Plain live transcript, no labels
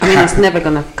it's never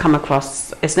going to come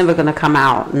across, it's never going to come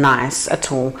out nice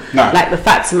at all. No. Like, the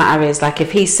fact of the matter is, like,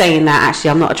 if he's saying that actually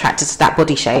I'm not attracted to that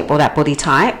body shape or that body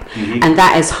type, and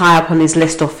that is high up on his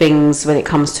list of things when it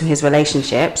comes to his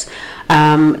relationships,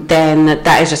 then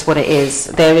that is just what it is.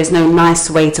 There is no nice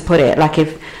way to put it. Like,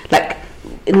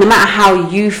 no matter how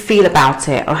you feel about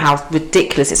it or how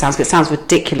ridiculous it sounds, 'cause it sounds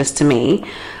ridiculous to me,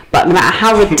 but no matter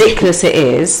how ridiculous it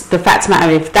is, the fact of the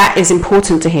matter, if that is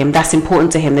important to him, that's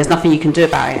important to him. There's nothing you can do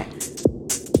about it.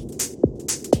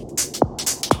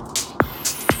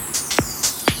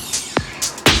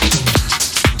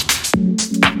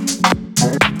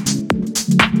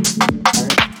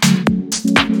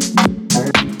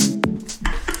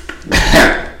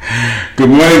 Good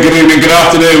morning, good evening, good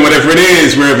afternoon, whatever it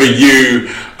is, wherever you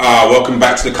are. Welcome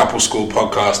back to the Couple School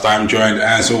Podcast. I'm joined,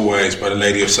 as always, by the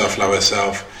lady of self-love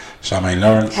herself, Charmaine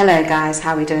Lawrence. Hello guys,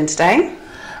 how are we doing today?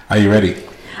 Are you ready?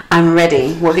 I'm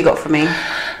ready. What have you got for me?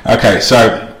 Okay,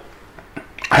 so,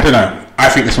 I don't know. I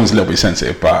think this one's a little bit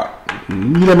sensitive, but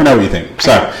you let me know what you think.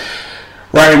 So,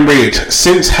 Ryan Reed,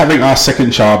 since having our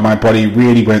second child, my body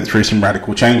really went through some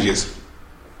radical changes.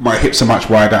 My hips are much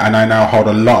wider and I now hold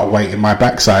a lot of weight in my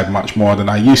backside, much more than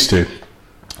I used to,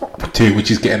 which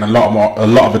is getting a lot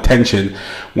of attention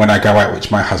when I go out,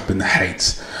 which my husband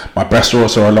hates. My breasts are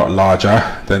also a lot larger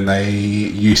than they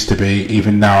used to be.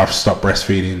 Even now I've stopped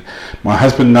breastfeeding. My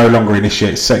husband no longer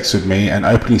initiates sex with me and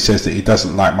openly says that he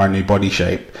doesn't like my new body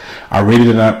shape. I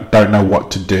really don't know what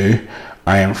to do.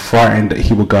 I am frightened that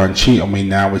he will go and cheat on me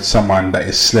now with someone that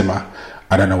is slimmer.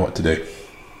 I don't know what to do.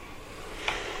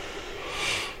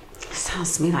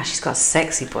 Sounds to me like she's got a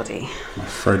sexy body. My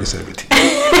throat is empty.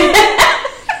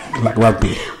 Like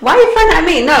rugby. Why are you throwing that at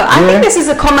me? No, I think this is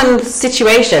a common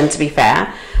situation, to be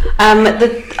fair. What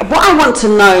I want to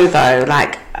know though,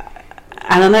 like,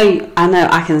 and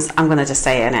I'm going to just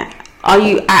say it, innit? Are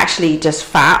you actually just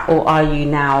fat, or are you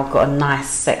now got a nice,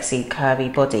 sexy,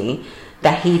 curvy body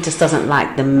that he just doesn't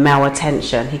like the male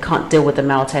attention? He can't deal with the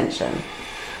male attention.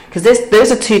 Because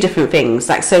those are two different things.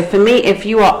 Like, so for me, if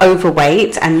you are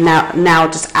overweight and now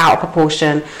just out of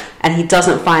proportion, and he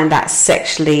doesn't find that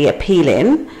sexually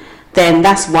appealing, then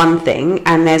that's one thing.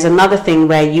 And there's another thing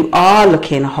where you are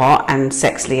looking hot and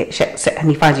and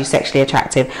he finds you sexually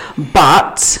attractive,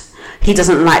 but he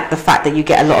doesn't like the fact that you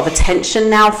get a lot of attention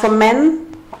now from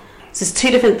men. So it's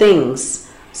two different things.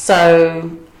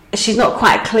 So she's not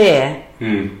quite clear.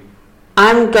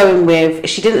 I'm going with,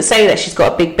 she didn't say that she's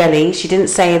got a big belly. She didn't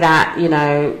say that,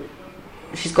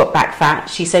 she's got back fat.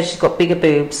 She said she's got bigger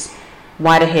boobs,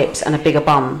 wider hips, and a bigger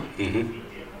bum.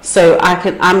 So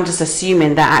I'm just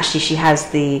assuming that actually she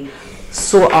has the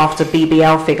sought after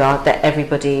BBL figure that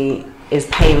everybody is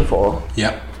paying for.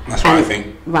 Yep, that's what I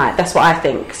think. Right, that's what I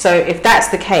think. So if that's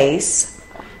the case,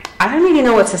 I don't really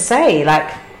know what to say. Like,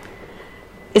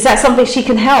 is that something she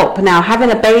can help? Now, having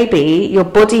a baby, your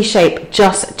body shape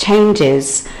just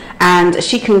changes, and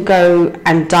she can go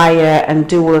and diet and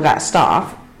do all of that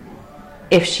stuff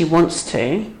if she wants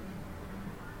to.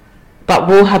 But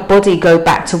will her body go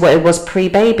back to what it was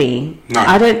pre-baby? No.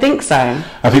 I don't think so.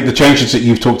 I think the changes that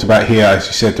you've talked about here, as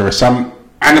you said, there are some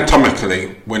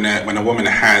anatomically, when a woman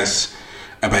has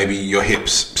a baby, your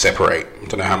hips separate. I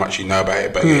don't know how much you know about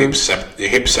it, but your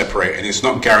hips separate, and it's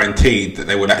not guaranteed that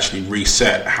they would actually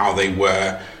reset how they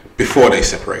were before they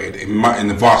separated. In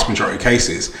the vast majority of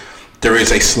cases, there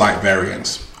is a slight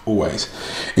variance, always.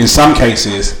 In some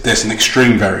cases, there's an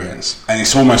extreme variance, and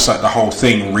it's almost like the whole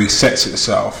thing resets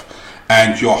itself,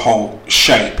 and your whole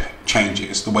shape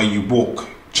changes. The way you walk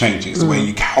changes. The way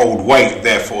you hold weight,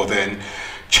 therefore, then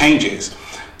changes.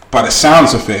 By the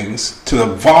sounds of things, to the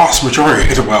vast majority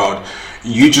of the world,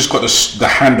 you just got the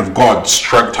hand of God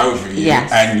stroked over you,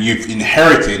 and you've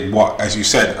inherited what, as you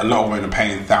said, a lot of women are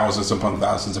paying thousands upon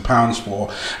thousands of pounds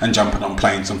for, and jumping on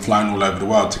planes and flying all over the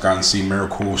world to go and see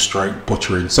miracle stroke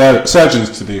butchering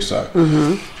surgeons to do so.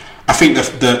 I think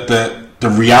the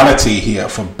reality here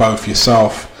for both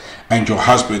yourself and your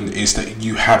husband is that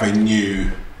you have a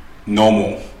new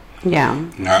normal.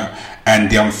 And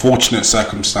the unfortunate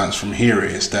circumstance from here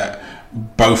is that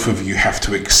both of you have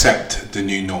to accept the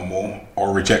new normal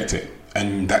or reject it,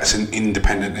 and that's an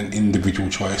independent and individual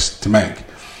choice to make.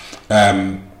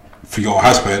 For your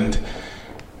husband,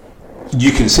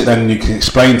 you can sit down and you can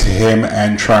explain to him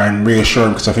and try and reassure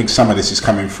him, because I think some of this is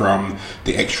coming from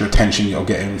the extra attention you're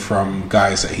getting from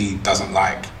guys that he doesn't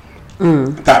like.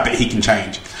 That bit he can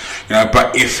change,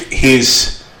 but if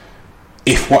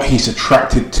what he's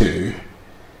attracted to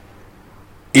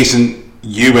isn't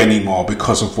you anymore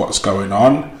because of what's going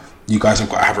on, you guys have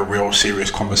got to have a real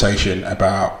serious conversation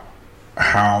about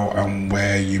how and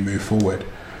where you move forward.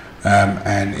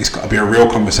 and it's got to be a real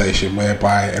conversation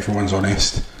whereby everyone's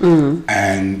honest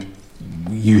and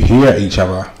you hear each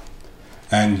other,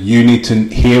 and you need to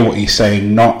hear what he's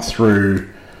saying, not through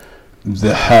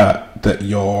the hurt that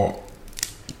you're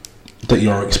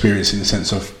experiencing, in the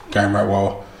sense of going, right,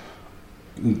 well,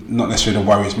 not necessarily the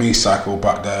woe is me cycle,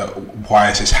 but the why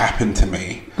has this happened to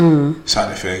me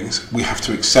side of things. We have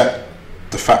to accept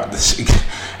the fact that,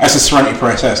 as the Serenity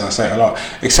Prayer says, and I say it a lot,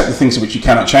 accept the things which you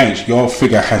cannot change. Your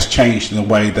figure has changed in a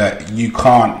way that you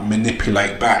can't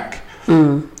manipulate back.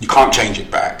 You can't change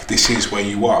it back. This is where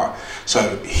you are.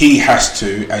 So he has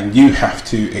to, and you have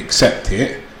to accept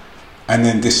it, and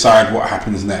then decide what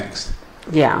happens next.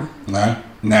 Yeah. No?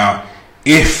 Now,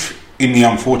 if in the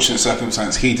unfortunate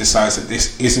circumstance he decides that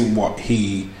this isn't what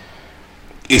he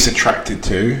is attracted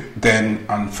to, then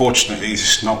unfortunately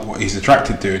it's not what he's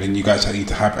attracted to, and then you guys need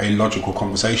to have a logical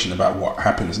conversation about what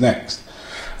happens next.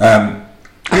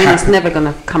 I mean, it's never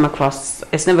going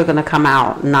to come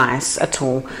out nice at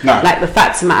all. No. Like, the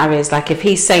fact of the matter is, like, if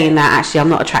he's saying that actually I'm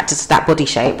not attracted to that body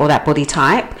shape or that body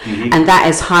type, and that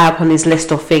is high up on his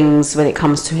list of things when it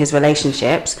comes to his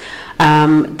relationships,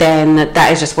 then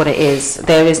that is just what it is.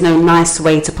 There is no nice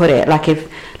way to put it. Like,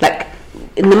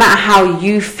 no matter how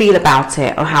you feel about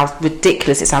it or how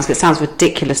ridiculous it sounds, 'cause it sounds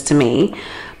ridiculous to me,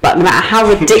 but no matter how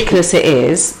ridiculous it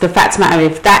is, the fact of the matter,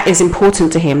 if that is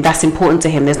important to him, that's important to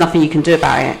him. There's nothing you can do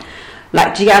about it.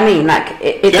 Like, do you get what I mean? Like,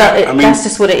 that's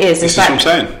just what it is. It's like, what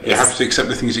I'm saying. You have to accept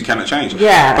the things you cannot change.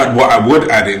 Yeah. But what I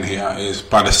would add in here is,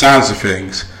 by the sounds of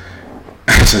things,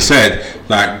 as I said,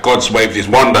 like, God's waved his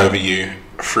wand over you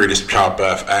through this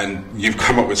childbirth, and you've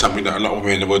come up with something that a lot of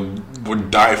women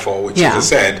would die for, which, as I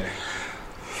said,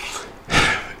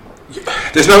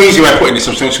 there's no easy way of putting this.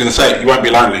 I'm just going to say it, you won't be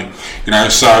lonely,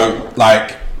 so,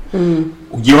 like,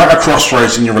 you're at a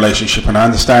crossroads in your relationship, and I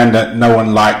understand that no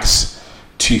one likes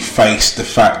to face the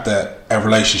fact that a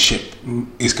relationship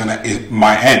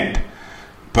might end,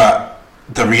 but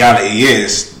the reality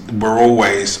is we're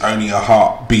always only a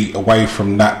heartbeat away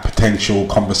from that potential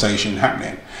conversation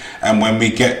happening. And when we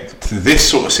get to this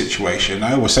sort of situation,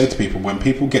 I always say to people, when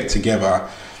people get together,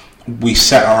 we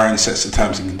set our own sets of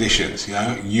terms and conditions.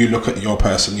 You look at your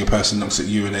person looks at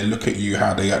you, and they look at you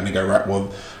how they go, right,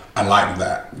 well, I like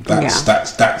that.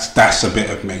 That's a bit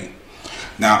of me.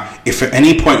 Now, if at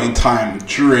any point in time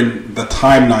during the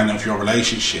timeline of your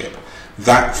relationship,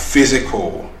 that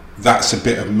physical, that's a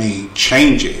bit of me,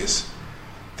 changes,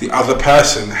 the other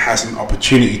person has an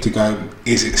opportunity to go,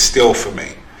 is it still for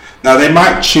me? Now, they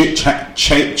might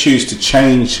choose to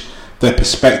change their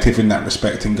perspective in that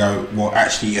respect and go, well,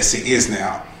 actually, yes, it is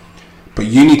now. But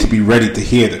you need to be ready to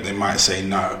hear that they might say,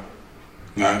 no,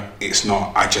 it's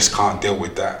not. I just can't deal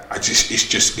with that. It's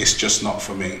just not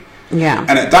for me. Yeah.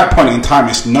 And at that point in time,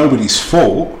 it's nobody's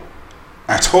fault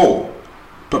at all.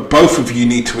 But both of you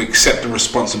need to accept the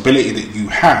responsibility that you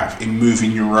have in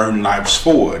moving your own lives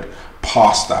forward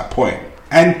past that point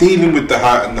and dealing with the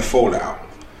hurt and the fallout.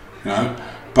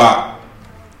 But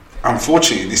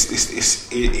unfortunately,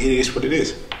 it is what it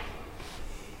is.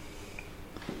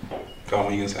 Go on,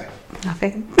 what are you going to say?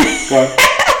 Nothing. Go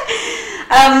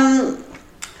on.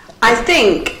 I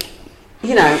think,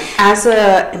 as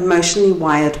a emotionally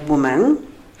wired woman,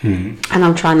 and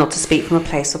I'm trying not to speak from a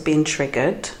place of being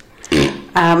triggered,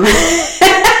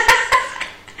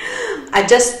 I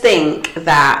just think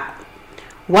that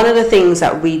one of the things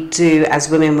that we do as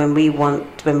women when we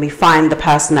find the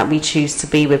person that we choose to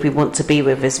be with, we want to be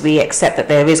with, is we accept that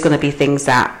there is going to be things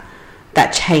that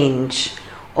change,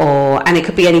 and it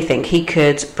could be anything. He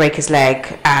could break his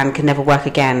leg and can never work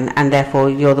again, and therefore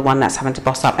you're the one that's having to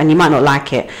boss up, and you might not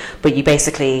like it, but you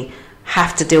basically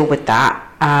have to deal with that,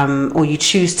 or you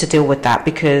choose to deal with that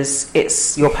because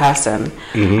it's your person.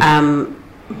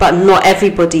 But not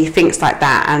everybody thinks like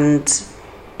that, and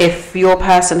if your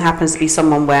person happens to be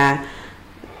someone where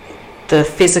the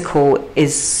physical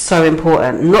is so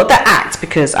important, not the act,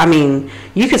 because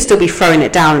you could still be throwing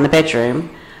it down in the bedroom,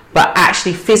 but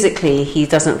actually physically he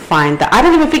doesn't find that. I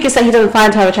don't even think it's that he doesn't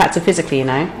find her attractive physically,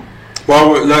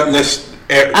 Well, let's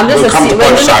we'll come to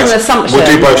both sides. We'll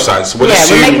do both sides. We'll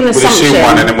assume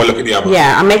one and then we'll look at the other.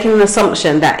 Yeah, I'm making an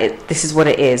assumption that this is what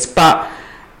it is, but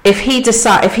if he's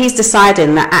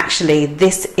deciding that actually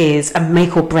this is a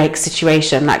make or break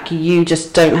situation, like you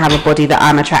just don't have a body that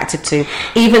I'm attracted to,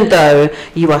 even though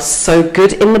you are so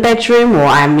good in the bedroom or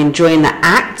I'm enjoying the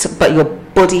act, but your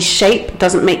body shape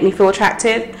doesn't make me feel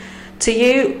attracted to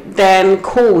you, then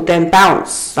cool, then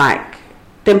bounce. You're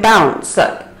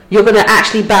going to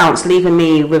actually bounce, leaving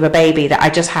me with a baby that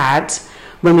I just had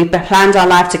when we planned our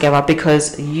life together,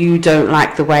 because you don't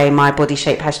like the way my body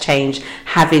shape has changed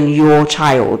having your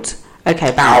child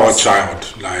Okay, bounce. Our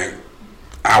child, like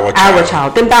our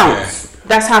child. Then bounce. Yeah.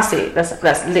 That's how I see it. That's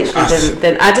literally.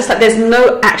 Then I just like. There's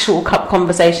no actual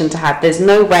conversation to have. There's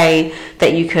no way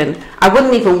that you can. I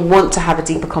wouldn't even want to have a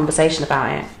deeper conversation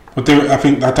about it. Well,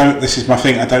 this is my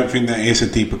thing. I don't think there is a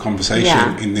deeper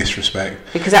conversation in this respect,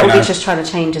 because that would be just trying to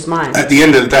change his mind. At the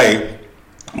end of the day,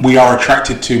 we are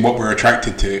attracted to what we're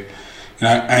attracted to,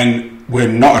 and we're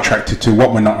not attracted to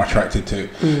what we're not attracted to.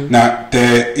 Now,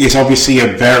 there is obviously a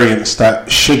variance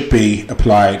that should be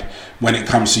applied when it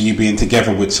comes to you being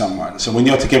together with someone. So when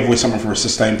you're together with someone for a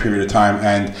sustained period of time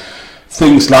and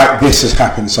things like this has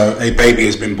happened, so a baby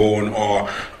has been born, or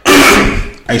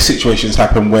a situation has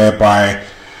happened whereby,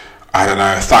 I don't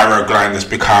know, a thyroid gland has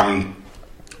become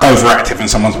overactive and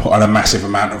someone's put on a massive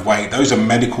amount of weight. Those are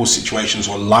medical situations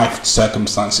or life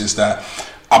circumstances that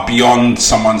are beyond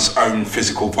someone's own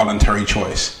physical voluntary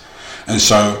choice. And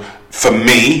so for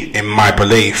me, in my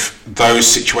belief, those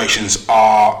situations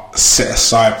are set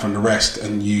aside from the rest,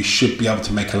 and you should be able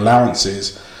to make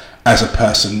allowances as a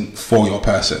person for your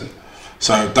person.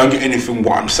 So don't get anything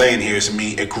what I'm saying here is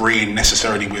me agreeing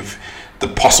necessarily with the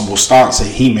possible stance that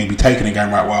he may be taking and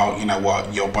going, right, well, you know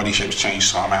what, your body shape's changed,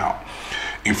 so I'm out.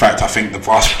 In fact, I think the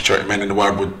vast majority of men in the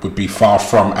world would be far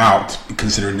from out,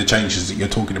 considering the changes that you're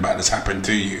talking about that's happened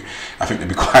to you. I think they'd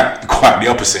be quite the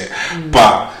opposite.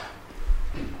 But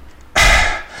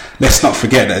let's not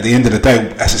forget that at the end of the day,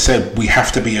 as I said, we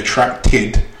have to be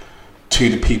attracted to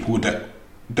the people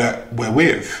that we're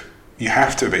with. You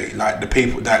have to be. Like, the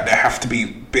people that there have to be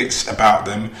bits about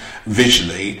them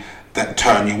visually that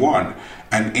turn you on.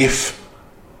 And if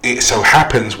it so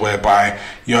happens whereby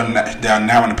they are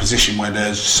now in a position where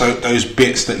those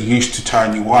bits that used to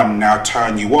turn you on now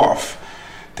turn you off,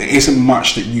 there isn't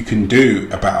much that you can do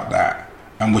about that.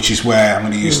 And which is where I'm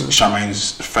going to use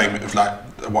Charmaine's famous, like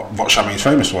what Charmaine's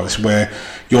famous for, is where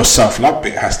your self-love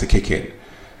bit has to kick in,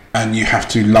 and you have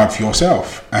to love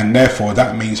yourself, and therefore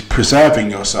that means preserving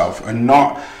yourself and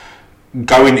not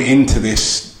going into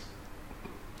this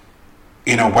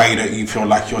in a way that you feel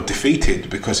like you're defeated,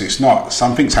 because it's not.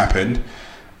 Something's happened,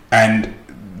 and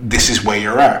this is where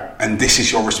you're at, and this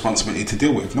is your responsibility to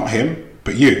deal with, not him,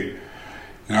 but you.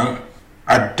 You know,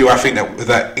 I think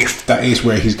that if that is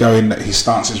where he's going, that his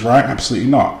stance is right? Absolutely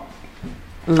not.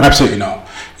 Absolutely not.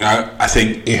 You know, I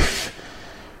think if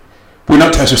we're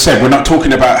not, as I said, we're not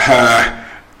talking about her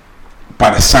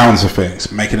by the sounds of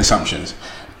things, making assumptions,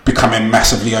 becoming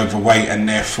massively overweight, and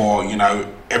therefore, you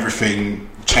know, everything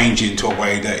changing to a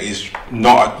way that is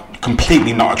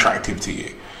completely not attractive to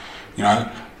you. You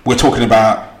know, we're talking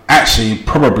about actually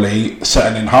probably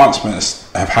certain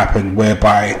enhancements have happened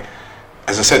whereby,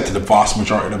 as I said, to the vast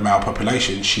majority of the male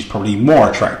population, she's probably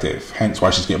more attractive, hence why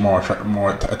she's getting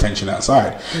more attention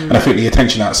outside. And I think the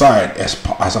attention outside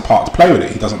has a part to play with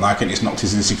it. He doesn't like it, it's knocked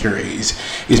his insecurities,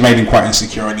 it's made him quite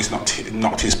insecure, and it's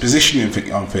knocked his position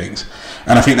on things.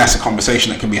 And I think that's a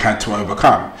conversation that can be had to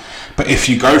overcome. But if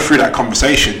you go through that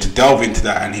conversation to delve into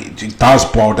that, and it does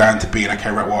boil down to being,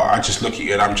 okay, right, well, I just look at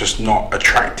you and I'm just not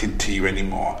attracted to you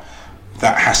anymore,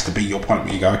 that has to be your point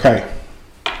where you go, okay,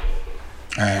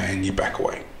 and you back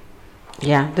away.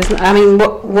 Yeah, I mean,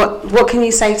 what can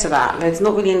you say to that? There's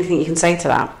not really anything you can say to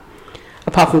that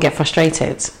apart from get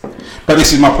frustrated. But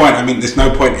this is my point. I mean, there's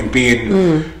no point in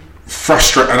being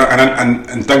frustrated.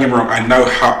 And don't get me wrong, I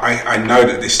know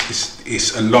that this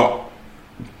is a lot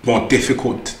more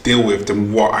difficult to deal with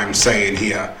than what I'm saying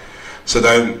here. So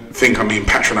don't think I'm being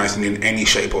patronising in any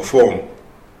shape or form.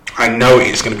 I know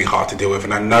it's going to be hard to deal with,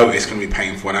 and I know it's going to be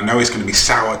painful, and I know it's going to be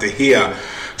sour to hear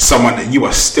someone that you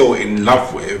are still in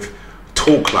love with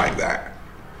talk like that.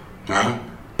 You know?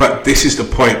 But this is the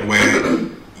point where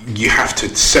you have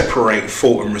to separate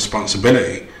fault and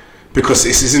responsibility, because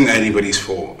this isn't anybody's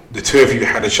fault. The two of you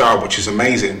had a child, which is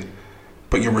amazing,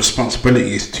 but your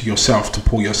responsibility is to yourself to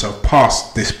pull yourself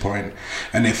past this point.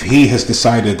 And if he has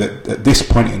decided that at this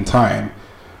point in time,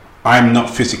 I'm not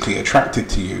physically attracted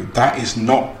to you, that is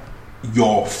not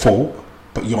your fault,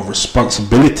 but your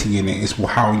responsibility in it is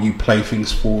how you play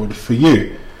things forward for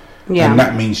you. Yeah. And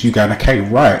that means you going, okay,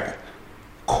 right,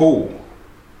 cool,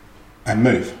 and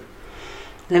move.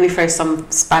 Let me throw some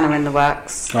spanner in the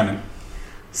works. Go on.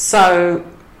 So,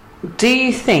 do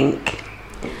you think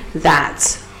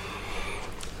that,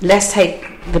 let's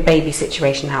take the baby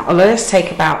situation out, or let's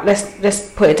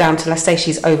put it down to, let's say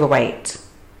she's overweight.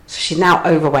 So she's now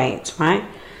overweight, right?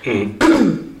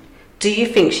 Do you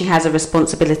think she has a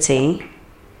responsibility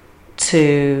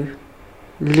to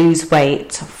lose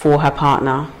weight for her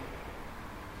partner?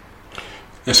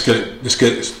 Let's get just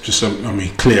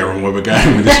clear on where we're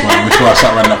going with this one before I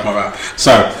start running off my mouth.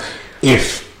 So,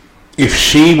 if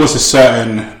she was a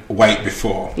certain weight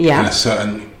before, Yeah. and a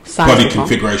certain Size body before.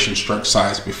 configuration stroke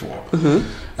size before,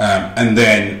 and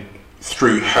then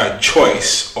through her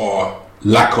choice or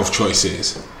lack of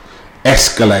choices,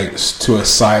 escalates to a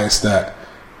size that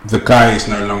the guy is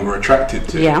no longer attracted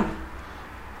to, Yeah.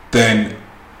 then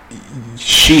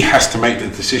she has to make the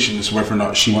decisions whether or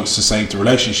not she wants to save the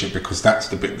relationship, because that's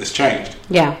the bit that's changed.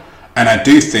 Yeah. And I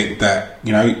do think that,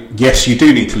 you know, yes, you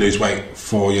do need to lose weight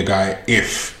for your guy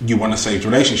if you want to save the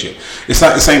relationship. It's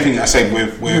like the same thing I said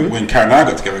with when Karen and I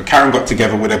got together. Karen got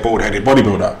together with a bald-headed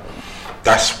bodybuilder.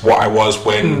 That's what I was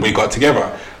when we got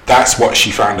together. That's what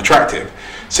she found attractive.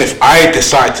 So if I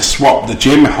decide to swap the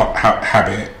gym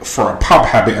habit for a pub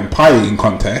habit and pie eating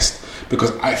contest,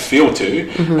 because I feel to,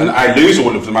 and I lose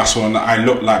all of the muscle and I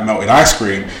look like melted ice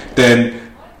cream, then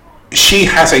she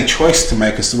has a choice to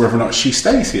make as to whether or not she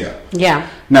stays here. Yeah.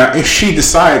 Now, if she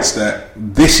decides that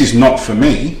this is not for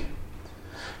me,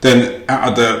 then out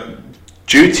of the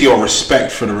duty or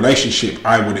respect for the relationship,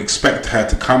 I would expect her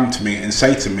to come to me and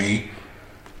say to me,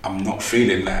 I'm not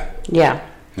feeling that. Yeah.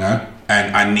 You know?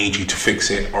 And I need you to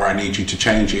fix it, or I need you to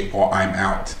change it, or I'm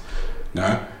out. You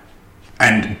know?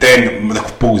 And then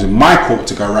the ball's in my court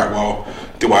to go, right, well,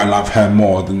 do I love her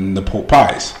more than the pork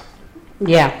pies?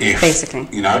 Yeah, If, basically.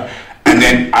 You know? And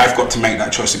then I've got to make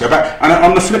that choice to go back. And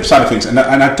on the flip side of things, and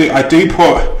I do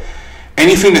put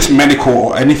anything that's medical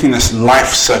or anything that's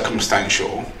life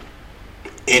circumstantial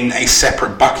in a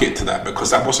separate bucket to that,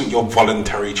 because that wasn't your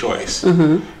voluntary choice.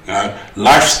 You know,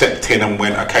 life stepped in and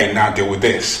went, okay, now deal with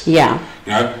this. Yeah.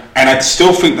 You know, and I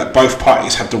still think that both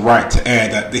parties have the right to air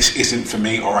that this isn't for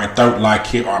me, or I don't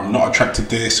like it, or I'm not attracted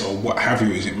to this, or what have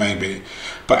you as it may be.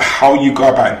 But how you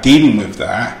go about dealing with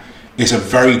that is a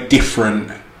very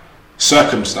different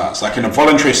circumstance. Like in a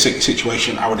voluntary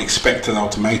situation, I would expect an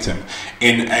ultimatum.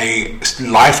 In a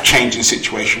life-changing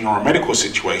situation or a medical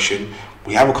situation,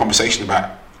 we have a conversation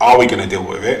about, are we going to deal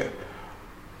with it?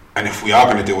 And if we are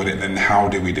going to deal with it, then how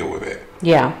do we deal with it?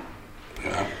 Yeah. You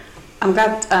know? I'm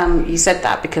glad you said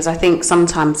that, because I think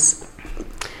sometimes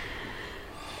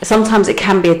it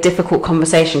can be a difficult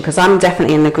conversation, because I'm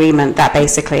definitely in agreement that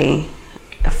basically,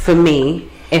 for me,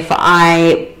 if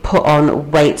I put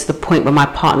on weight to the point where my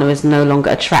partner is no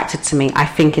longer attracted to me, I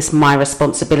think it's my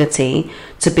responsibility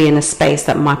to be in a space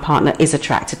that my partner is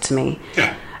attracted to me.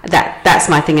 Yeah. That's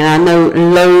my thing, and I know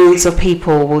loads of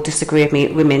people will disagree with me,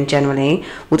 women generally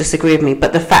will disagree with me,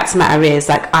 but the fact of the matter is,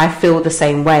 like, I feel the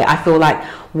same way. I feel like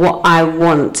what I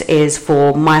want is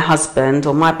for my husband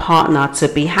or my partner to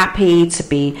be happy, to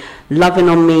be loving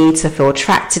on me, to feel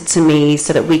attracted to me,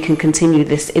 so that we can continue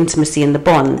this intimacy in the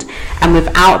bond. And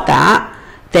without that,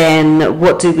 then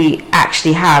what do we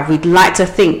actually have? We'd like to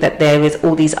think that there is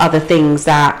all these other things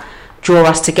that draw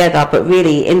us together, but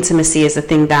really intimacy is the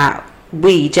thing that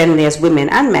we generally as women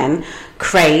and men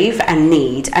crave and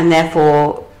need, and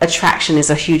therefore attraction is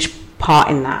a huge part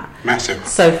in that. Massive.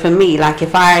 So for me, like,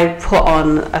 if I put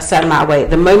on a certain amount of weight,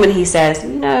 the moment he says, you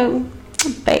know,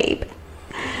 babe,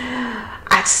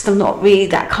 I just am not really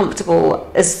that comfortable,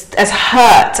 as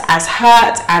hurt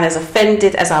and as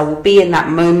offended as I will be in that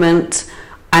moment,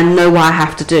 I know what I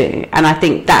have to do. And I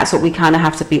think that's what we kind of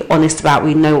have to be honest about.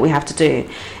 We know what we have to do.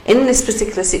 In this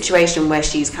particular situation where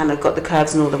she's kind of got the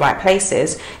curves in all the right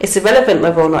places, it's irrelevant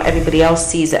whether or not everybody else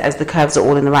sees it as the curves are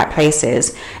all in the right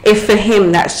places. If for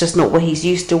him that's just not what he's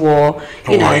used to, or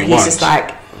you know, he's just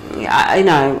like, you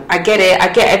know, I get it,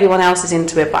 I get everyone else is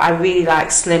into it, but I really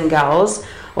like slim girls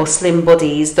or slim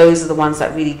bodies. Those are the ones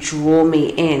that really draw me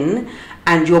in.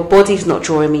 And your body's not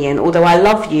drawing me in, although I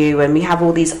love you and we have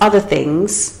all these other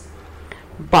things,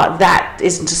 but that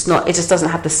isn't just not, it just doesn't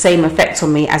have the same effect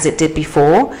on me as it did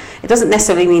before. It doesn't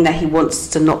necessarily mean that he wants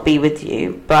to not be with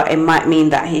you, but it might mean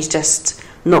that he's just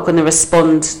not going to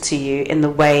respond to you in the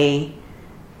way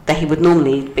that he would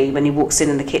normally be when he walks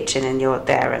in the kitchen and you're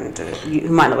there, and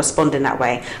you might not respond in that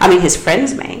way. I mean, his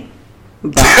friends may,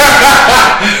 but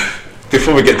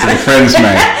Before we get to the friends,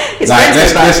 mate,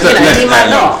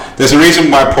 there's a reason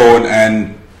why porn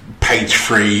and Page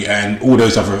 3 and all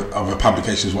those other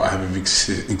publications what have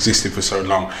existed for so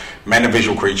long. Men are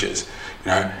visual creatures.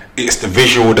 You know, it's the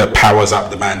visual that powers up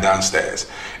the man downstairs.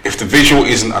 If the visual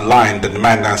isn't aligned, then the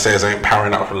man downstairs ain't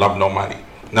powering up for love nor money.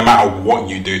 No matter what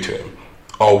you do to him,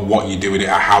 or what you do with it,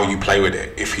 or how you play with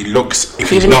it. If he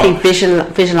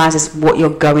visualizes what you're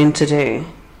going to do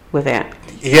with it.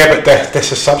 Yeah, but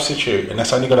there's a substitute, and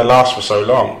that's only going to last for so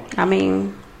long. I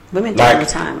mean, women do it all the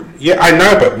time. Yeah, I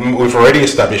know, but we've already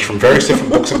established from various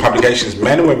different books and publications,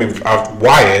 men and women are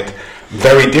wired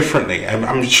very differently. And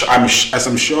as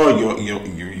I'm sure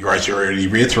you're already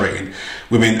reiterating,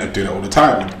 women do that all the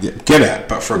time. Get it?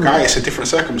 But for a guy, it's a different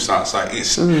circumstance. Like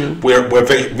we're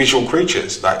visual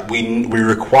creatures. Like we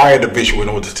require the visual in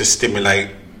order to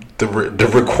stimulate the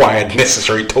required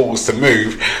necessary tools to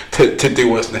move to do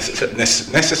what's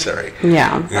necessary.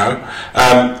 Yeah. You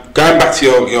know, going back to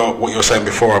your what you were saying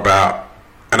before about,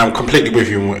 and I'm completely with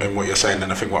you in what you're saying,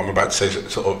 and I think what I'm about to say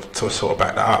is sort of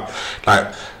back that up.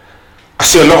 Like, I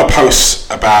see a lot of posts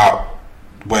about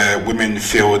where women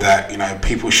feel that, you know,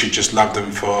 people should just love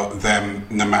them for them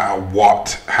no matter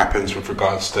what happens with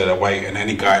regards to their weight, and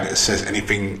any guy that says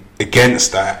anything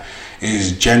against that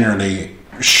is generally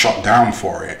shot down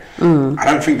for it. I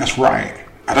don't think that's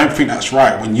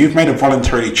right. When you've made a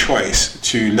voluntary choice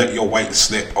to let your weight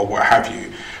slip or what have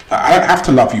you, like, I don't have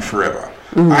to love you forever.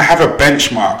 I have a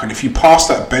benchmark, and if you pass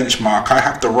that benchmark, I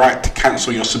have the right to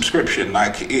cancel your subscription.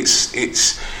 Like, it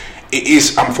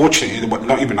is unfortunately,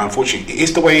 not even unfortunately, it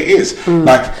is the way it is.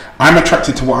 Like, I'm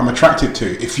attracted to what I'm attracted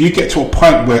to. If you get to a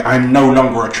point where I'm no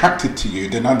longer attracted to you,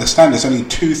 then understand there's only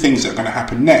two things that are going to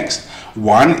happen next.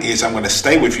 One is I'm going to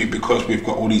stay with you because we've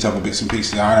got all these other bits and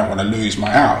pieces and I don't want to lose my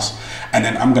house. And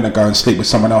then I'm going to go and sleep with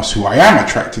someone else who I am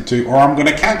attracted to, or I'm going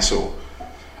to cancel.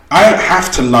 I don't have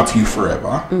to love you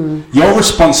forever. Your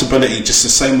responsibility, just the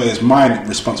same way as my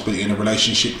responsibility in a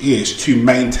relationship, is to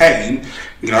maintain,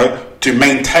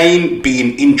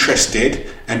 being interested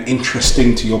and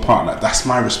interesting to your partner. That's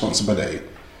my responsibility.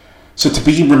 So to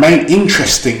remain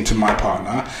interesting to my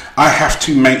partner, I have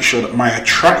to make sure that my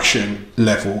attraction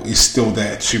level is still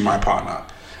there to my partner,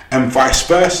 and vice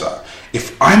versa.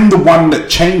 If I'm the one that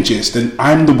changes, then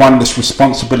I'm the one that's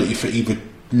responsibility for either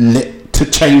to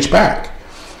change back.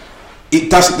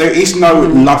 There is no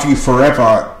love you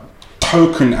forever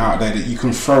token out there that you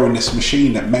can throw in this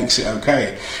machine that makes it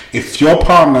okay. If your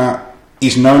partner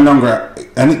is no longer,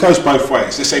 and it goes both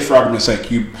ways. Let's say, for argument's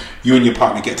sake, you and your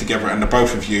partner get together and the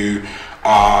both of you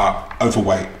are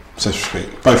overweight, so to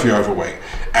speak. Both of you are overweight,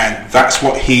 and that's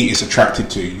what he is attracted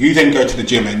to. You then go to the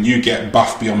gym and you get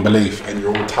buff beyond belief and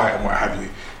you're all tight and what have you.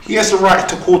 He has the right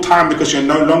to call time because you're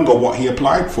no longer what he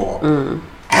applied for,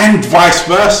 and vice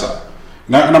versa.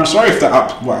 No, and I'm sorry if that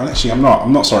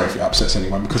I'm not sorry if it upsets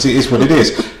anyone, because it is what it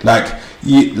is.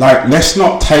 Let's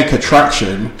not take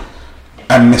attraction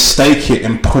and mistake it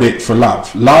and put it for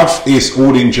love. Love is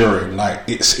all enduring. Like,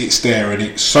 it's there, and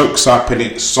it soaks up and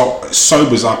it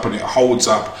sobers up and it holds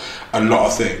up a lot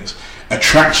of things.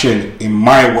 Attraction in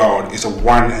my world is a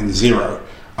 1 and 0.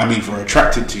 I'm either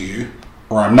attracted to you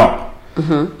or I'm not.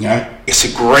 You know, it's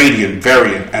a gradient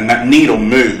variant, and that needle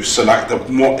moves. So, like, the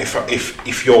more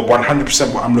if you're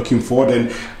 100% what I'm looking for,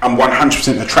 then I'm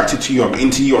 100% attracted to you. I'm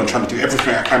into you. I'm trying to do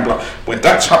everything I can. But when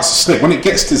that starts to slip, when it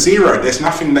gets to 0, there's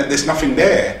nothing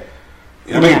there.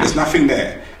 You know what I mean? There's nothing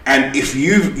there. And if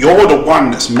you're the one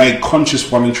that's made conscious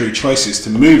voluntary choices to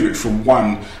move it from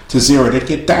 1 to 0, then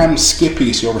get damn skippy.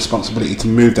 It's your responsibility to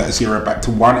move that 0 back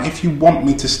to 1 if you want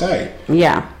me to stay.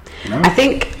 Yeah. You know? I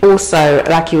think also,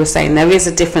 like you were saying, there is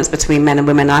a difference between men and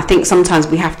women. I think sometimes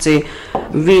we have to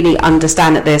really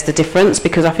understand that there's the difference,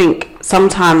 because I think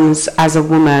sometimes as a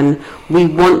woman we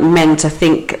want men to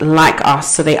think like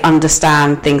us, so they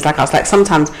understand things like us. Like,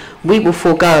 sometimes we will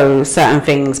forego certain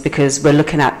things because we're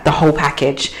looking at the whole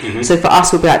package. So for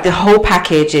us, we'll be like, the whole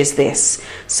package is this,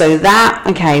 so that,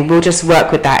 okay, we'll just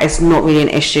work with that. It's not really an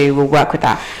issue, we'll work with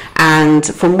that. And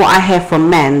from what I hear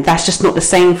from men, that's just not the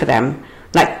same for them.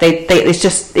 Like, it's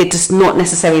just not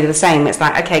necessarily the same. It's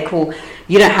like, okay, cool,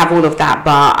 you don't have all of that,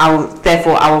 but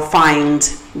I will find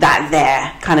that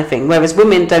there, kind of thing. Whereas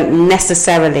women don't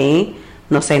necessarily, I'm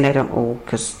not saying they don't all,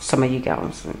 because some of you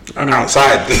girls anyway,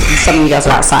 outside. Some of you girls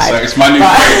are outside. So it's my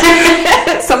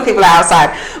new some people are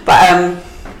outside,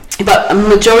 but a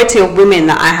majority of women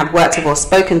that I have worked with or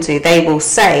spoken to, they will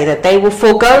say that they will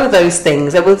forego those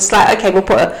things. They will just like, okay,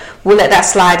 we'll let that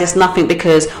slide. It's nothing,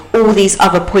 because all these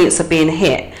other points are being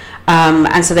hit,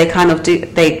 and so they kind of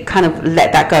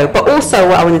let that go. But also,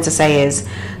 what I wanted to say is,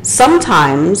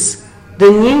 sometimes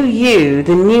the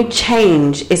new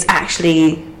change is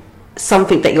actually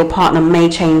something that your partner may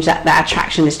change, that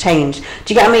attraction is changed.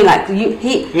 Do you get what I mean? Like,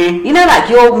 you know, like,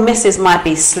 your missus might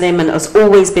be slim and has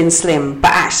always been slim,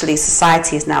 but actually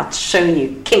society has now shown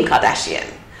you Kim Kardashian,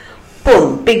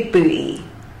 boom, big booty,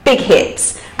 big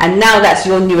hips, and now that's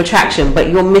your new attraction. But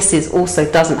your missus also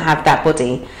doesn't have that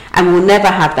body and will never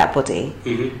have that body,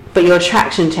 but your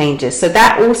attraction changes. So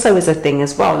that also is a thing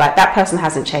as well. Like, that person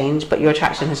hasn't changed, but your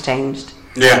attraction has changed.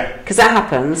 Yeah, because that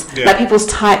happens. Like, people's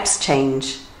types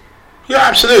change. Yeah,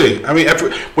 absolutely. I mean,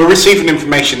 we're receiving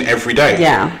information every day.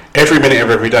 Yeah. Every minute of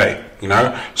every day. You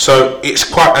know, so it's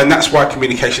quite, and that's why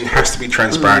communication has to be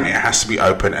transparent. It has to be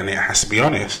open, and it has to be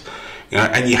honest. You know,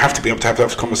 and you have to be able to have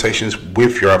those conversations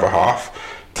with your other half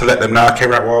to let them know, okay,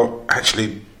 right, well,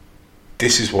 actually,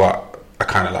 this is what I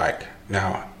kind of like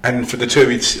now. And for the two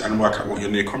of you to sit and work out what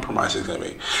your new compromise is going to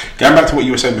be. Going back to what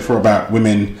you were saying before about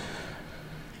women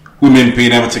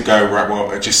being able to go, right,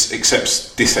 well, it just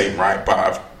accepts this ain't right,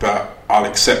 but I'll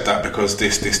accept that because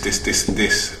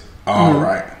this. All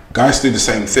right. Guys do the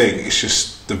same thing. It's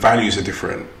just the values are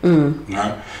different. You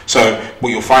know? So what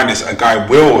you'll find is a guy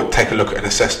will take a look and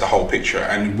assess the whole picture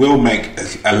and will make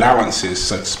allowances,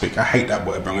 so to speak. I hate that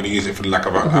word, but I'm going to use it for the lack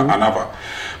of another.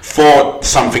 For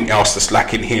something else that's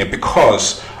lacking here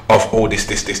because of all this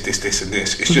and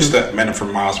this. It's just that men are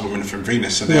from Mars, women are from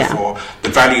Venus. So therefore, the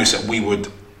values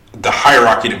that the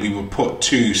hierarchy that we would put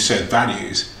to said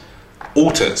values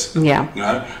alters. You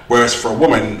know, whereas for a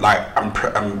woman, like I'm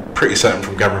pretty certain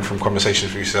from gathering from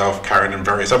conversations with yourself, Karen, and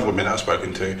various other women I've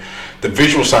spoken to, the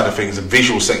visual side of things, the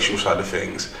visual sexual side of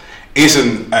things,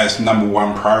 isn't as number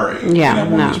one priority in a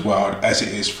woman's world as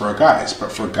it is for a guy's.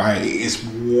 But for a guy, it is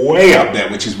way up there,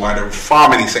 which is why there are far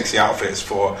many sexy outfits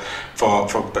for.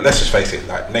 But let's just face it,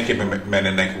 like naked men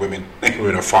and naked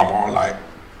women are far more like.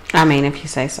 I mean, if you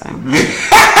say so.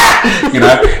 You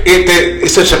know,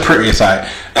 it's such a prettier sight.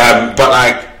 But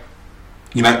like,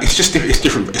 you know, it's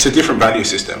different. It's a different value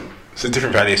system.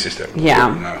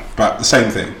 Yeah. You know, but the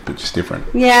same thing, but just different.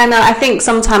 Yeah, no, I think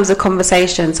sometimes the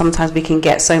conversation, sometimes we can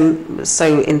get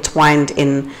so entwined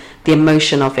in the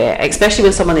emotion of it, especially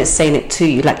when someone is saying it to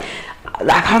you. Like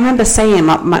I remember saying,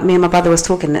 me and my brother was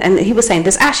talking, and he was saying,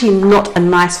 there's actually not a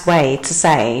nice way to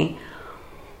say,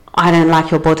 I don't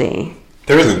like your body.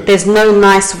 There isn't. There's no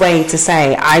nice way to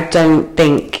say, I don't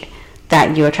think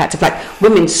that you're attractive. Like,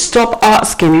 women, stop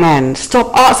asking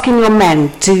your men,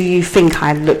 do you think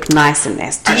I look nice in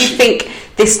this? Do you think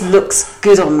this looks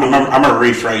good on me? I'm going to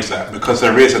rephrase that, because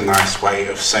there is a nice way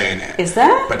of saying it. Is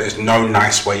there? But there's no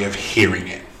nice way of hearing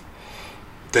it.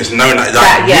 There's no nice... You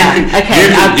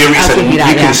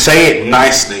can say it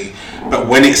nicely, but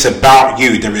when it's about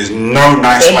you, there is no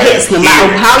nice way of hearing it. No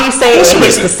matter how you say it, it's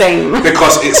the same.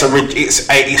 Because it's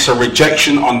a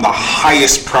rejection on the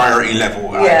highest priority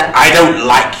level. Yeah. I don't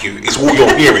like you is all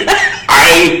you're hearing.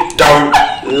 I don't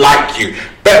like you.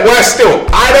 But worse still,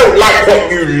 I don't like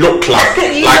what you look like.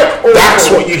 That's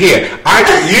what you hear.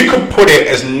 You could put it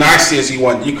as nicely as you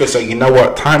want. You could say, you know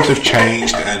what, times have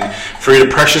changed, and through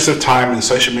the pressures of time and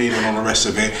social media and all the rest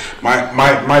of it,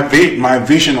 my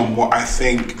vision on what I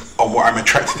think or what I'm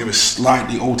attracted to is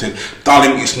slightly altered.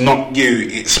 Darling, it's not you,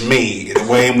 it's me. The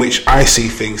way in which I see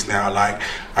things now, like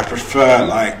I prefer,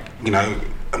 like, you know,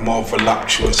 a more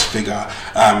voluptuous figure,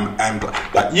 and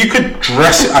like you could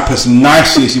dress it up as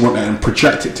nicely as you want and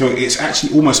project it to it. It's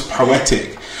actually almost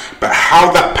poetic, but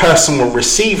how that person will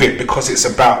receive it, because it's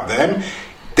about them,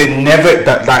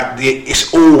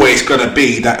 it's always going to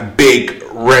be that big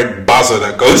red buzzer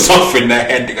that goes off in their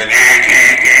head. They go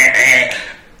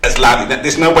as loudly.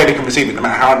 There's no way they can receive it, no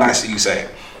matter how nicely you say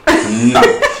it.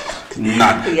 None.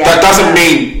 Yeah, that doesn't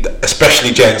mean,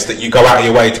 especially gents, that you go out of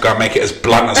your way to go and make it as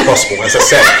blunt as possible. As I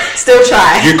said, still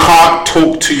try. You can't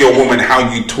talk to your woman how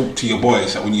you talk to your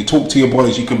boys. Like, when you talk to your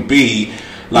boys, you can be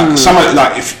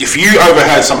like if you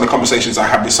overheard some of the conversations I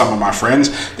have with some of my friends,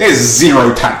 there's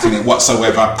zero tact in it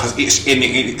whatsoever, because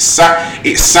it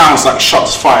sounds like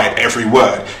shots fired every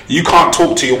word. You can't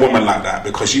talk to your woman like that,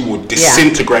 because you will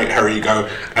disintegrate her ego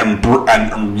and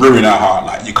ruin her heart.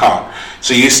 Like, you can't.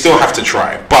 So you still have to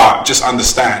try, but just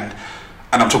understand,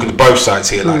 and I'm talking to both sides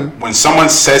here, like when someone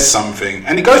says something,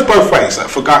 and it goes both ways, like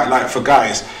for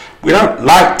guys, we don't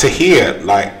like to hear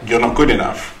like you're not good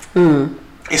enough.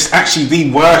 It's actually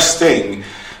the worst thing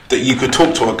that you could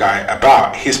talk to a guy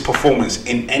about, his performance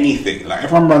in anything. Like,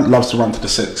 everyone loves to run to the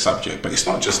sex subject, but it's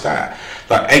not just that.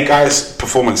 Like, a guy's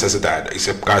performance as a dad, it's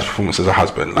a guy's performance as a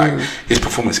husband, like his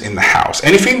performance in the house,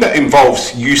 anything that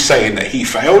involves you saying that he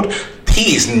failed,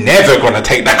 he's never going to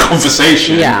take that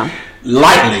conversation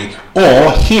lightly,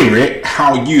 or hear it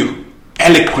how you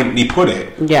eloquently put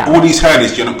it. All he's heard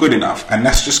is you're not good enough, and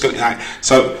that's just going to, like,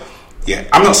 so yeah,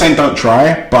 I'm not saying don't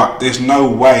try, but there's no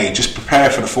way, just prepare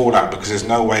for the fallout, because there's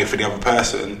no way for the other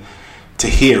person to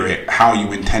hear it how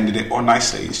you intended it, or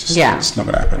nicely. It's just it's not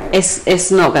going to happen.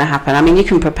 It's not going to happen. I mean, you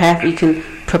can prepare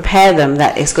them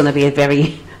that it's going to be a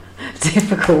very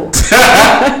difficult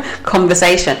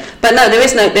conversation, but no,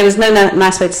 there was no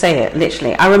nice way to say it.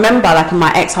 Literally, I remember, like,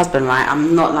 my ex-husband, right,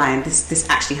 I'm not lying, this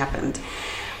actually happened.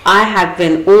 I had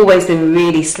always been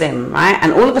really slim, right,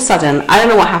 and all of a sudden, I don't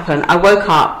know what happened, I woke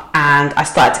up and I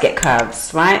started to get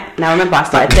curves, right? Now remember, I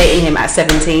started dating him at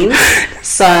 17,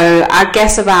 so I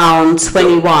guess around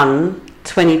 21,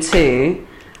 22,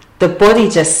 the body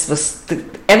just was,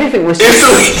 everything was just,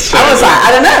 I was like, I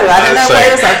don't know what it was.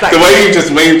 I was like, the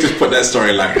way you just put that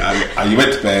story, like, you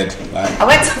went to bed, like, I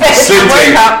went to bed,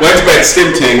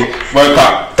 slim ting, woke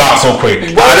up, dance all quick.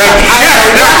 What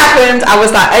happened, I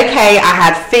was like, okay, I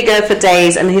had figure for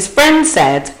days, and his friend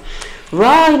said,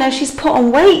 right, you know, she's put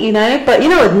on weight, you know, but you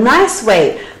know, a nice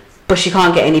weight, but she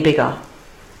can't get any bigger.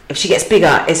 If she gets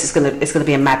bigger, it's gonna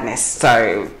be a madness.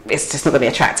 So it's just not gonna be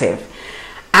attractive.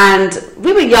 And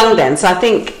we were young then, so I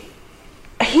think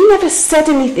he never said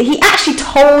anything. He actually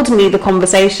told me the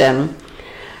conversation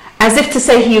as if to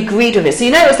say he agreed with it. So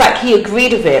you know, it was like he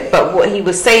agreed with it, but what he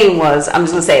was saying was, I'm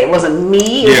just gonna say, it wasn't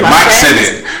me. It was my Mike friend. said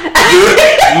it.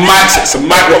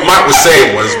 What Mike was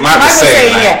saying was,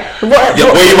 what you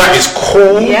write is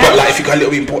cool, but like if you go a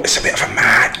little bit more, it's a bit of a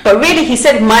mad. But really, he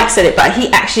said Mike said it, but he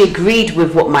actually agreed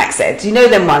with what Mike said. You know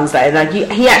them ones that like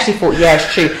he actually thought, yeah,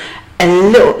 it's true.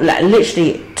 And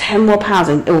literally 10 more pounds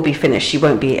and it will be finished. She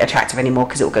won't be attractive anymore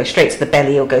because it will go straight to the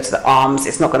belly, it'll go to the arms.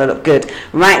 It's not going to look good.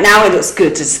 Right now, it looks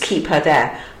good to just keep her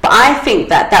there. But I think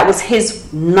that was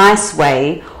his nice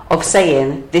way of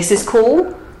saying, this is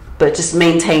cool, but just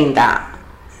maintain that.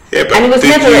 Yeah, but and it was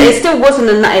it still wasn't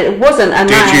a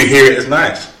nice. Did you hear it as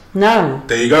nice? No.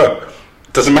 There you go.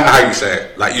 Doesn't matter how you say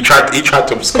it. Like he tried to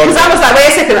because I was like, wait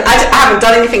a second, I haven't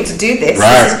done anything to do this.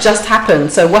 Right. This has just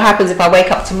happened. So what happens if I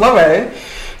wake up tomorrow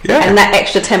and that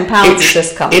extra £10 has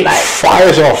just come? It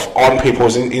fires off on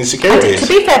people's insecurities. To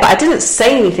be fair, but I didn't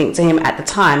say anything to him at the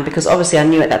time because obviously I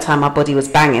knew at that time my body was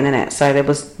banging, innit? So there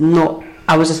was not.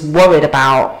 I was just worried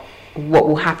about what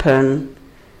will happen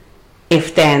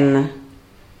if then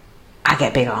I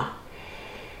get bigger.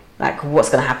 Like, what's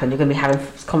going to happen? You're going to be having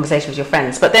conversations with your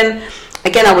friends. But then,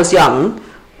 again, I was young.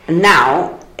 And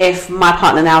now, if my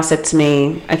partner now said to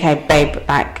me, okay, babe,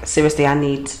 like, seriously, I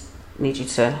need you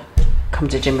to come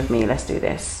to the gym with me. Let's do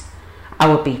this. I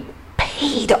would be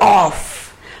paid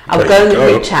off. I would go in the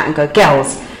group chat and go,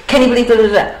 girls, can you believe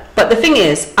that? But the thing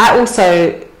is, I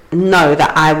also know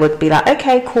that I would be like,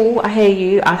 okay, cool, I hear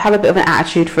you. I'd have a bit of an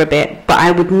attitude for a bit. But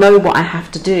I would know what I have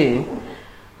to do.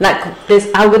 Like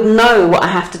I would know what I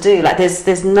have to do. Like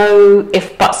there's no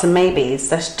if, buts and maybes.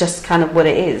 That's just kind of what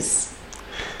it is.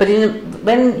 But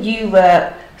when you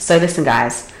were... So listen,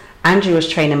 guys. Andrew was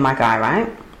training my guy, right?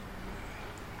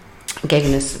 Gave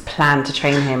him this plan to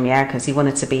train him, yeah? Because he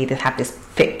wanted to have this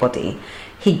fit body.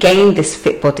 He gained this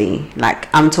fit body. Like,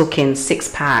 I'm talking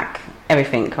 6-pack,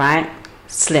 everything, right?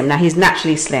 Slim. Now, he's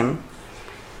naturally slim.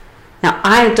 Now,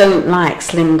 I don't like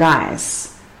slim guys.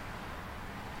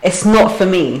 It's not for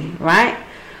me, right?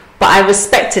 But I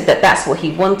respected that that's what he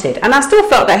wanted. And I still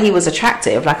felt that he was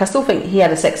attractive. Like, I still think he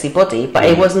had a sexy body, but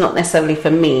it was not necessarily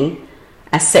for me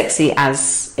as sexy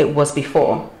as it was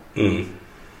before.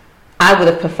 I would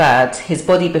have preferred his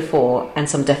body before and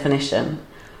some definition.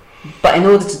 But in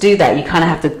order to do that, you kind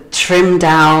of have to trim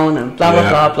down and blah, blah,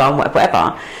 blah, blah,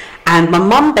 whatever. And my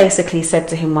mum basically said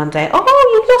to him one day, oh,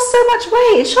 you lost so much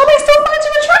weight. Surely I still find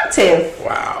you attractive.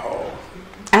 Wow.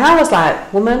 And I was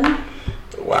like, woman,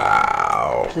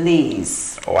 wow,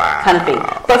 please, wow, kind of thing.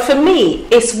 But for me,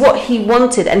 it's what he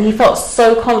wanted, and he felt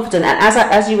so confident. And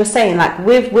as you were saying, like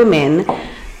with women,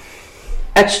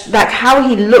 like how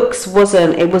he looks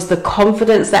wasn't. It was the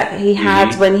confidence that he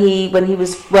had when he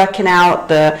was working out,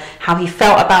 how he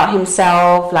felt about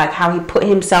himself, like how he put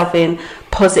himself in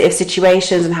positive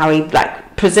situations, and how he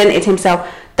like presented himself.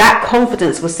 That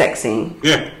confidence was sexy.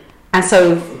 Yeah. And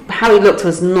so how he looked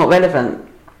was not relevant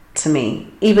to me,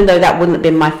 even though that wouldn't have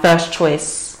been my first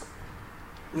choice.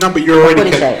 No, but you're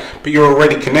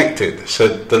already connected. So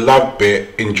the love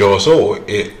bit endures all.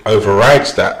 It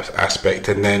overrides that aspect,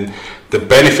 and then the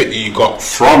benefit that you got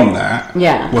from that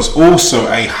was also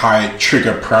a high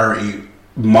trigger priority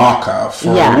marker for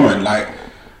a woman. Like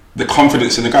the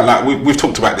confidence in the guy. Like we've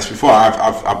talked about this before.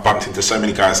 I've bumped into so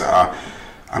many guys that are,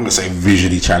 I'm going to say,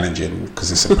 visually challenging, because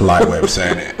it's a polite way of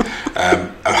saying it.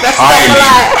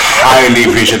 Highly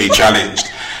visually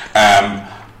challenged.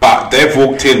 But they've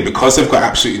walked in, because they've got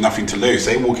absolutely nothing to lose,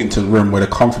 they walk into the room with a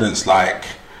confidence like,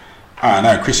 I don't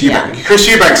know, Chris Eubank. Yeah. Chris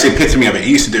Eubank's the epitome of it.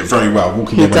 He used to do it very well,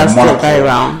 walking in with a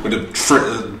monocle, with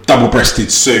a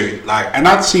double-breasted suit. Like, and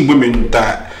I'd see women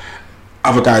that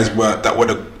other guys were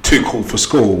too cool for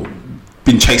school,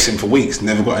 been chasing for weeks,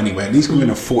 never got anywhere. And these women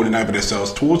are falling over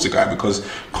themselves towards the guy because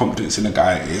confidence in the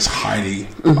guy is highly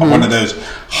one of those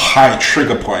high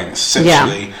trigger points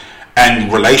sexually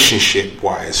and relationship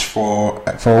wise for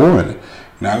a woman. You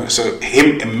know, so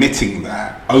him admitting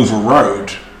that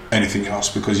overrode anything else,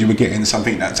 because you were getting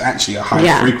something that's actually a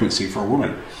high frequency for a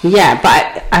woman. Yeah,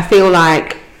 but I feel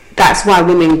like that's why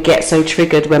women get so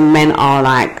triggered when men are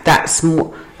like, that's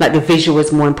more, like the visual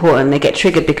is more important. They get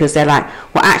triggered because they're like,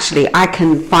 well, actually, I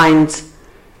can find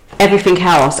everything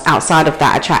else outside of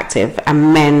that attractive,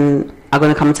 and men are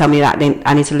going to come and tell me that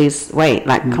I need to lose weight.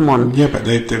 Like, come on. Yeah, but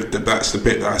that's the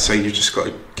bit that I say you just got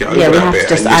to get over that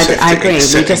bit. I agree. We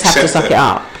just have to suck it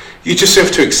up. You just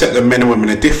have to accept that men and women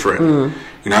are different.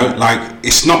 You know, like,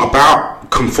 it's not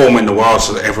about conforming the world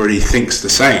so that everybody thinks the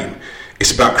same.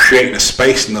 It's about creating a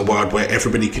space in the world where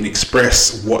everybody can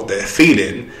express what they're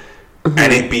feeling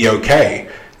and it be okay.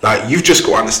 Like, you've just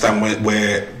got to understand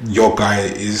where your guy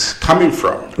is coming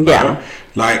from. Yeah. Right?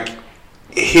 Like,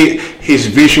 his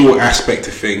visual aspect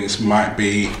of things might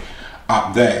be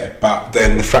up there, but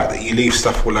then the fact that you leave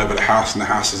stuff all over the house and the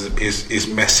house is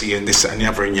messy and this, that, and the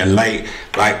other, and you're late,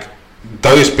 like,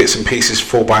 those bits and pieces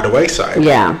fall by the wayside.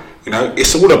 Yeah. You know,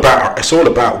 it's all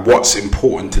about what's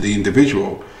important to the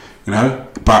individual. You know,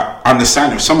 but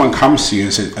understand, if someone comes to you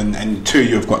and says, and two of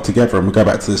you have got together, and we go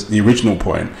back to the original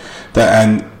point, that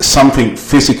and something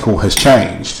physical has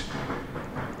changed,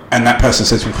 and that person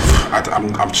says,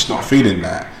 I'm just not feeling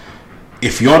that.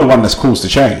 If you're the one that's caused the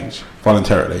change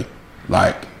voluntarily,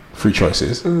 like through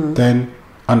choices, then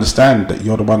understand that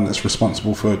you're the one that's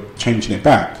responsible for changing it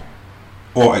back,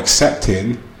 or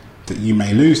accepting that you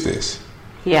may lose this.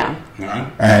 Yeah. You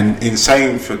know? And in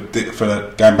saying for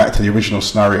going back to the original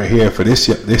scenario here, for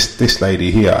this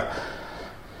lady here,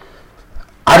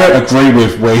 I don't agree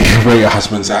with where your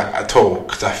husband's at all,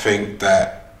 because I think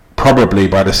that probably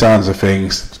by the sounds of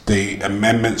things, the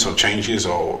amendments or changes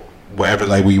or whatever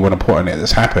label you want to put on it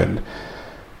that's happened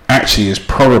actually is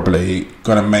probably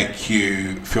going to make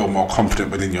you feel more confident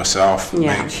within yourself,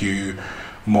 make you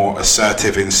more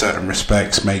assertive in certain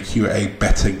respects, make you a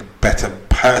better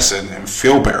person and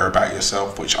feel better about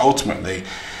yourself, which ultimately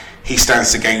he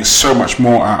stands to gain so much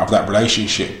more out of that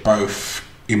relationship, both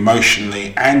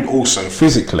emotionally and also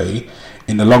physically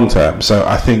in the long term. So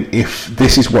I think if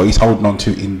this is what he's holding on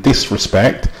to in this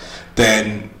respect,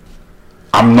 then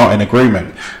I'm not in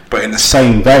agreement. But in the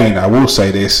same vein, I will say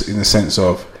this in the sense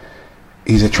of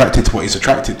he's attracted to what he's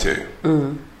attracted to,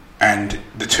 and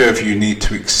the two of you need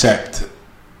to accept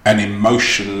an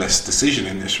emotionless decision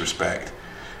in this respect,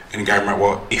 and going, right,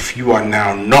 well, if you are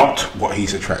now not what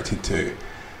he's attracted to,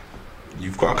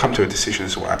 you've got to come to a decision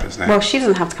as to what happens next. Well, she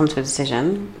doesn't have to come to a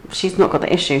decision. She's not got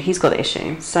the issue. He's got the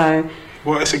issue. So,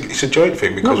 well, it's a joint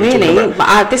thing, because not really.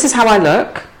 But this is how I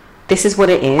look. This is what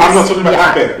it is. I'm not talking about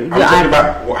that bit. I'm talking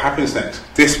about what happens next.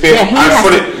 This bit, I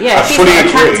fully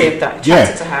agree.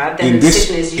 Attracted to her, then the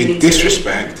decision is you need to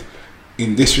leave.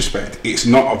 In this respect, it's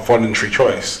not a voluntary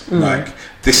choice. Like,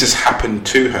 this has happened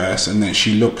to her, and then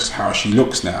she looks how she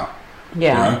looks now.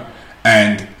 Yeah. You know?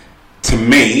 And to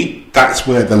me, that's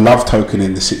where the love token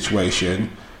in the situation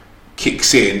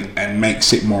kicks in and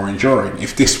makes it more enduring.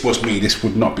 If this was me, this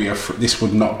would not be a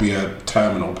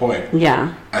terminal point.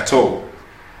 Yeah. At all.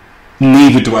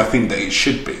 Neither do I think that it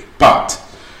should be. But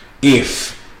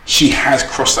if she has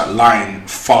crossed that line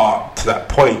far to that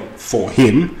point for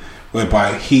him,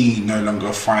 whereby he no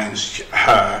longer finds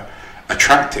her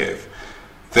attractive,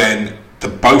 then the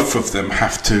both of them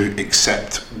have to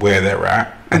accept where they're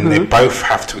at, and they both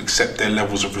have to accept their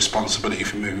levels of responsibility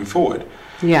for moving forward.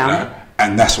 Yeah. You know?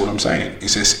 And that's what I'm saying.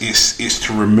 It's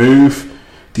to remove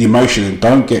the emotion and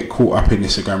don't get caught up in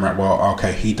this and going, right, well,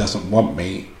 okay, he doesn't want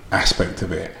me aspect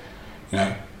of it. You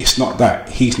know, it's not that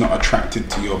he's not attracted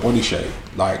to your body shape.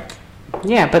 Like,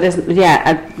 yeah, but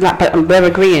but we're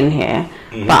agreeing here.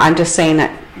 But I'm just saying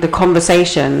that the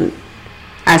conversation,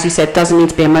 as you said, doesn't need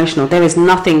to be emotional. There is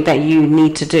nothing that you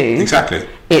need to do. Exactly.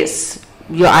 It's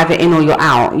you're either in or you're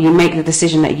out. You make the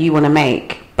decision that you want to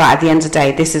make. But at the end of the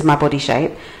day, this is my body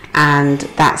shape, and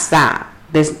that's that.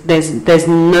 There's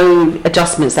no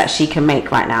adjustments that she can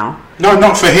make right now. No,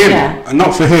 not for him. Yeah.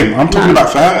 Not for him. I'm talking about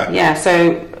for her. Yeah.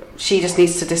 So she just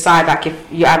needs to decide, like,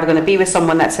 if you're either going to be with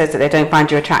someone that says that they don't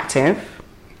find you attractive,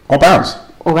 or bounce.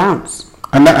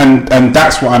 And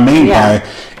that's what I mean by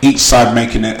each side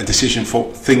making a decision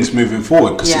for things moving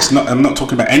forward. Because it's not. I'm not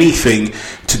talking about anything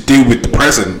to do with the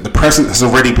present. The present has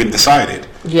already been decided.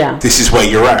 Yeah. This is where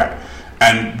you're at.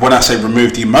 And when I say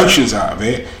remove the emotions out of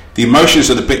it, the emotions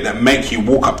are the bit that make you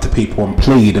walk up to people and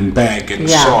plead and beg and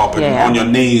sob and on your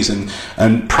knees and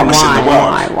promising the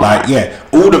world. Why?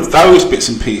 Like, all of those bits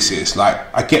and pieces. Like,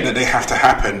 I get that they have to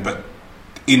happen, but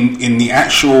in the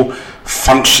actual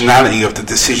functionality of the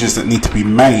decisions that need to be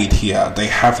made here, they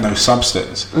have no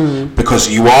substance, because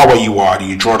you are where you are and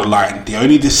you draw the line. The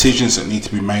only decisions that need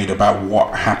to be made about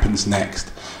what happens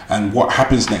next, and what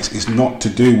happens next is not to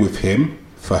do with him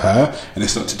for her, and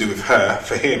it's not to do with her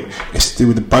for him. It's to do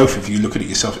with the both of you looking at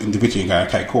yourself individually and going,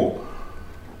 okay, cool,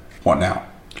 what now?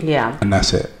 Yeah. And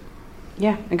that's it.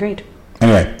 Yeah, agreed.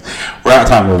 Anyway, we're out of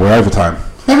time. Well, we're over time.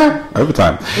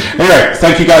 Overtime. Anyway,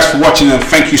 thank you guys for watching, and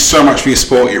thank you so much for your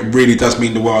support. It really does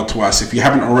mean the world to us. If you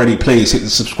haven't already, please hit the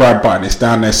subscribe button. It's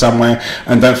down there somewhere,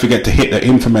 and don't forget to hit the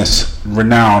infamous,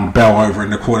 renowned bell over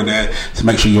in the corner there to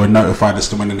make sure you're notified as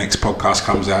to when the next podcast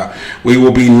comes out. We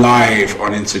will be live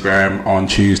on Instagram on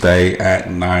Tuesday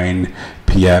at 9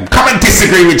 p.m. Come and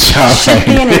disagree with Charmaine. Should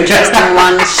be an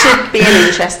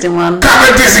interesting one. Come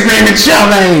and disagree with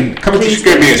Charmaine. Come and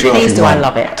disagree with me as well. Please do. I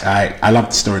love it. I love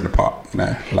the story in the pot. You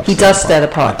know, he does stir the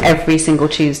pot every single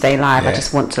Tuesday live. I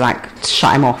just want to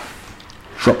shut him off.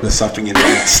 Drop the something in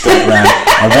there, stick around,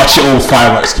 and watch it all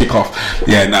fireworks kick off.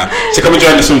 Yeah, no. So come and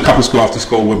join us on Couple School After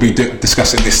School. We'll be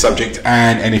discussing this subject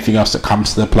and anything else that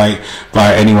comes to the plate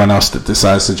by anyone else that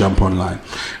decides to jump online.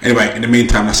 Anyway, in the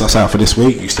meantime, that's us out for this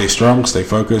week. You stay strong, stay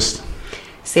focused.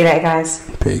 See you later, guys.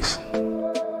 Peace.